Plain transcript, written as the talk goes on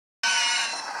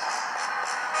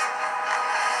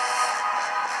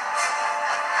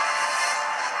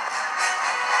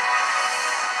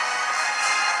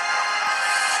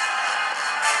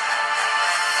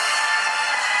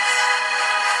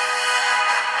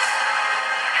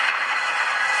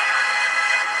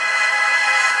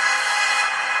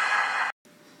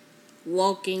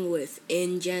walking with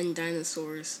InGen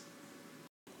Dinosaurs.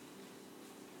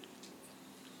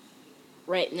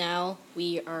 Right now,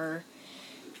 we are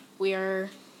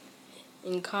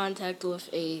in contact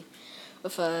with a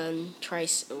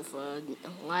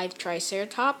live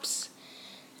Triceratops.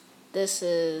 This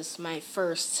is my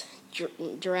first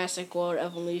Jurassic World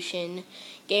Evolution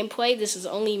gameplay. This is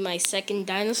only my second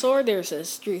dinosaur. There's a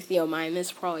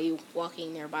Struthiomimus probably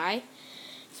walking nearby.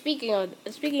 Speaking of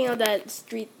that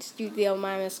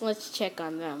Struthiomimus, let's check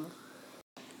on them.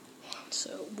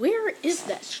 So where is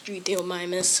that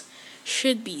Struthiomimus?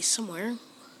 Should be somewhere.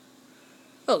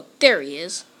 Oh, there he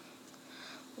is.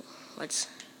 Let's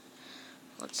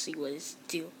see what he's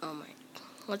doing. Oh my.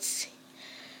 Let's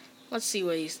see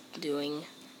what he's doing.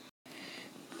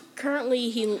 Currently,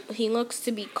 he looks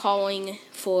to be calling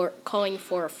for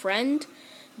a friend,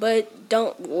 but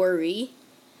don't worry.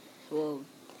 Well,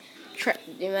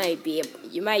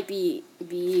 you might be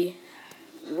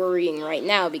worrying right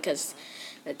now because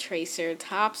the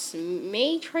Triceratops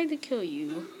may try to kill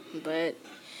you, but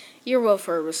you're both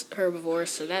herbivores,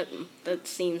 so that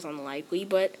seems unlikely.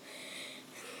 But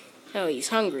he's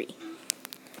hungry.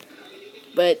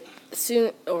 But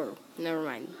soon, or never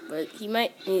mind. But he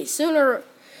might sooner.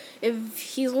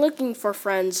 If he's looking for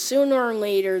friends, sooner or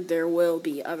later there will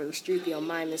be other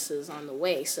Struthiomimuses on the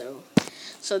way. So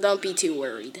don't be too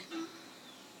worried.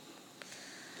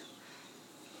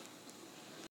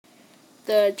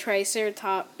 The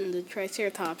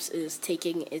Triceratops is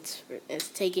taking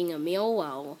a meal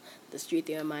while the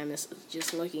Struthiomimus is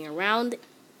just looking around.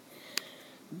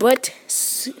 But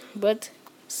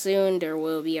soon there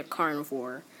will be a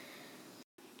carnivore.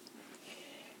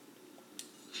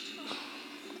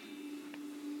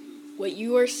 What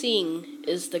you are seeing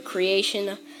is the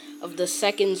creation of the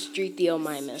second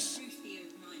Struthiomimus.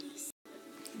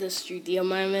 The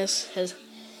Struthiomimus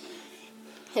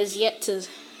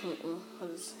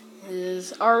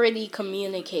is already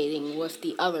communicating with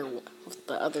the other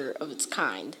of its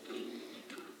kind.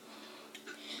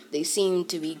 They seem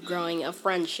to be growing a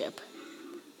friendship.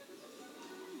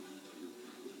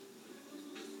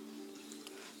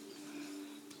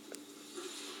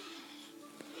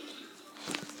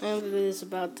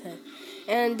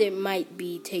 And it might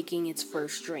be taking its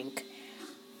first drink.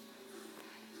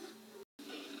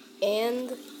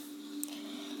 And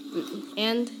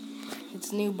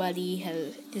its new buddy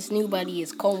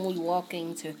is calmly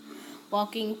walking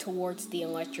towards the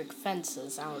electric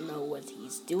fences. I don't know what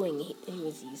he's doing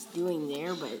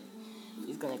there, but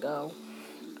he's gonna go.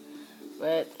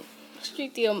 But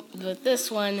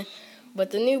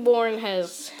the newborn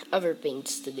has other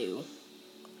things to do.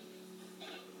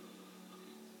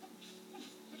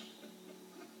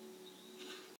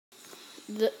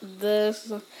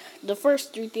 The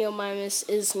first Struthiomimus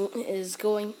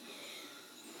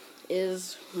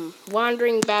is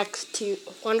wandering back to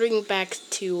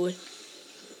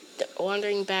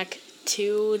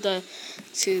the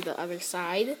other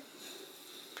side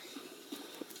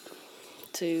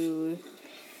to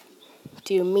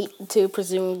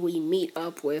presumably meet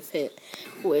up with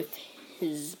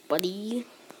his buddy.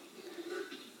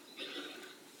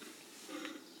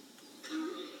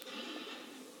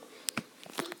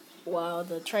 While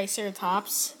the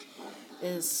Triceratops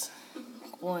is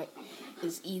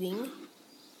eating.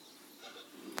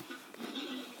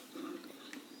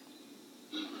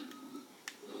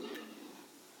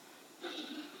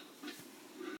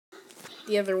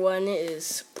 The other one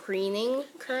is preening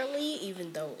currently,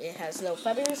 even though it has no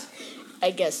feathers.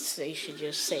 I guess they should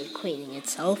just say cleaning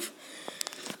itself.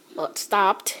 Well, it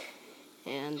stopped,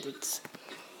 and it's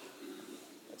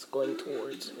going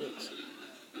towards it.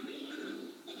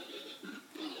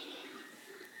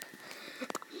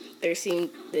 They seem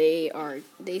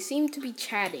to be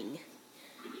chatting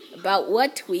about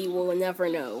what we will never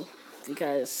know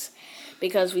because we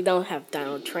don't have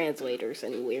dino translators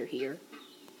anywhere here.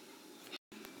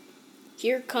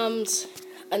 Here comes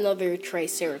another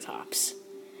Triceratops.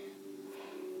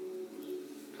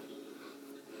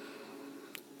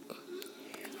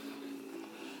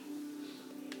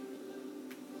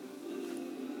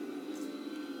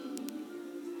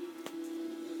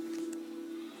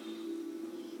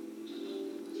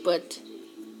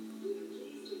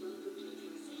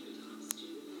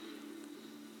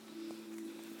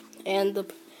 And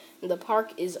the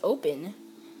park is open,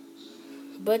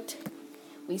 but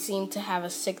we seem to have a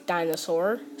sick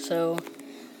dinosaur, so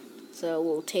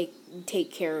we'll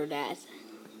take care of that.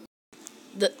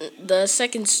 The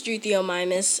second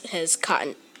Struthiomimus has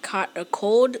caught a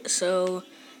cold, so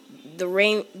the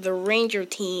ranger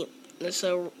team,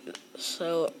 so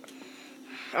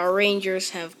our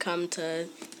rangers have come to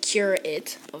cure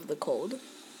it of the cold.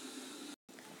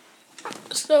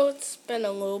 So it's been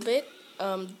a little bit.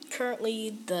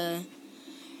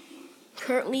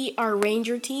 Currently our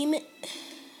ranger team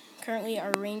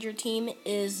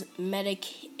is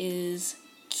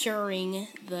curing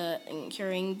the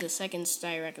second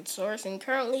Styracosaurus, and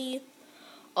currently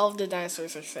all of the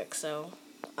dinosaurs are sick. So,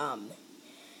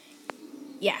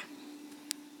 yeah,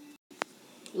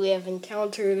 we have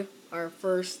encountered our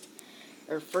first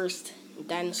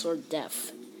dinosaur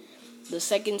death. The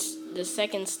second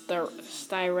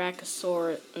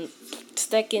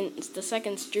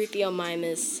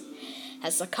Struthiomimus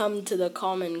has succumbed to the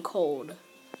common cold.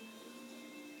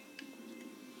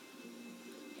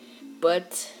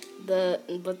 But the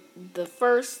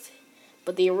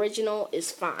original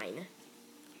is fine.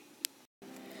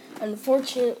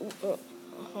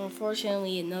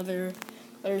 Unfortunately, another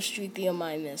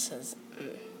Struthiomimus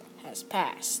has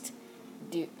passed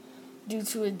due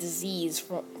to a disease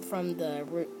from the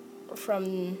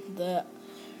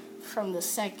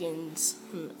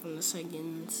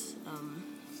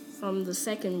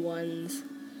second one's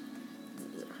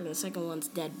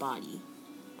dead body.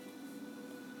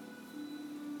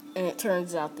 And it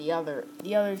turns out the other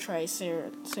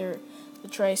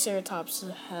Triceratops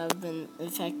have been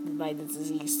infected by the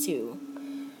disease too.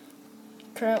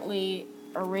 Currently,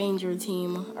 our ranger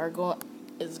team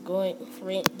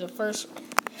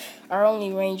our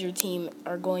only ranger team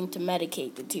are going to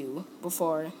medicate the two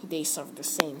before they suffer the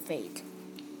same fate.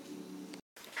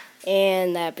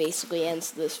 And that basically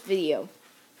ends this video.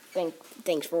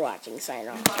 Thanks for watching.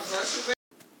 Sayonara.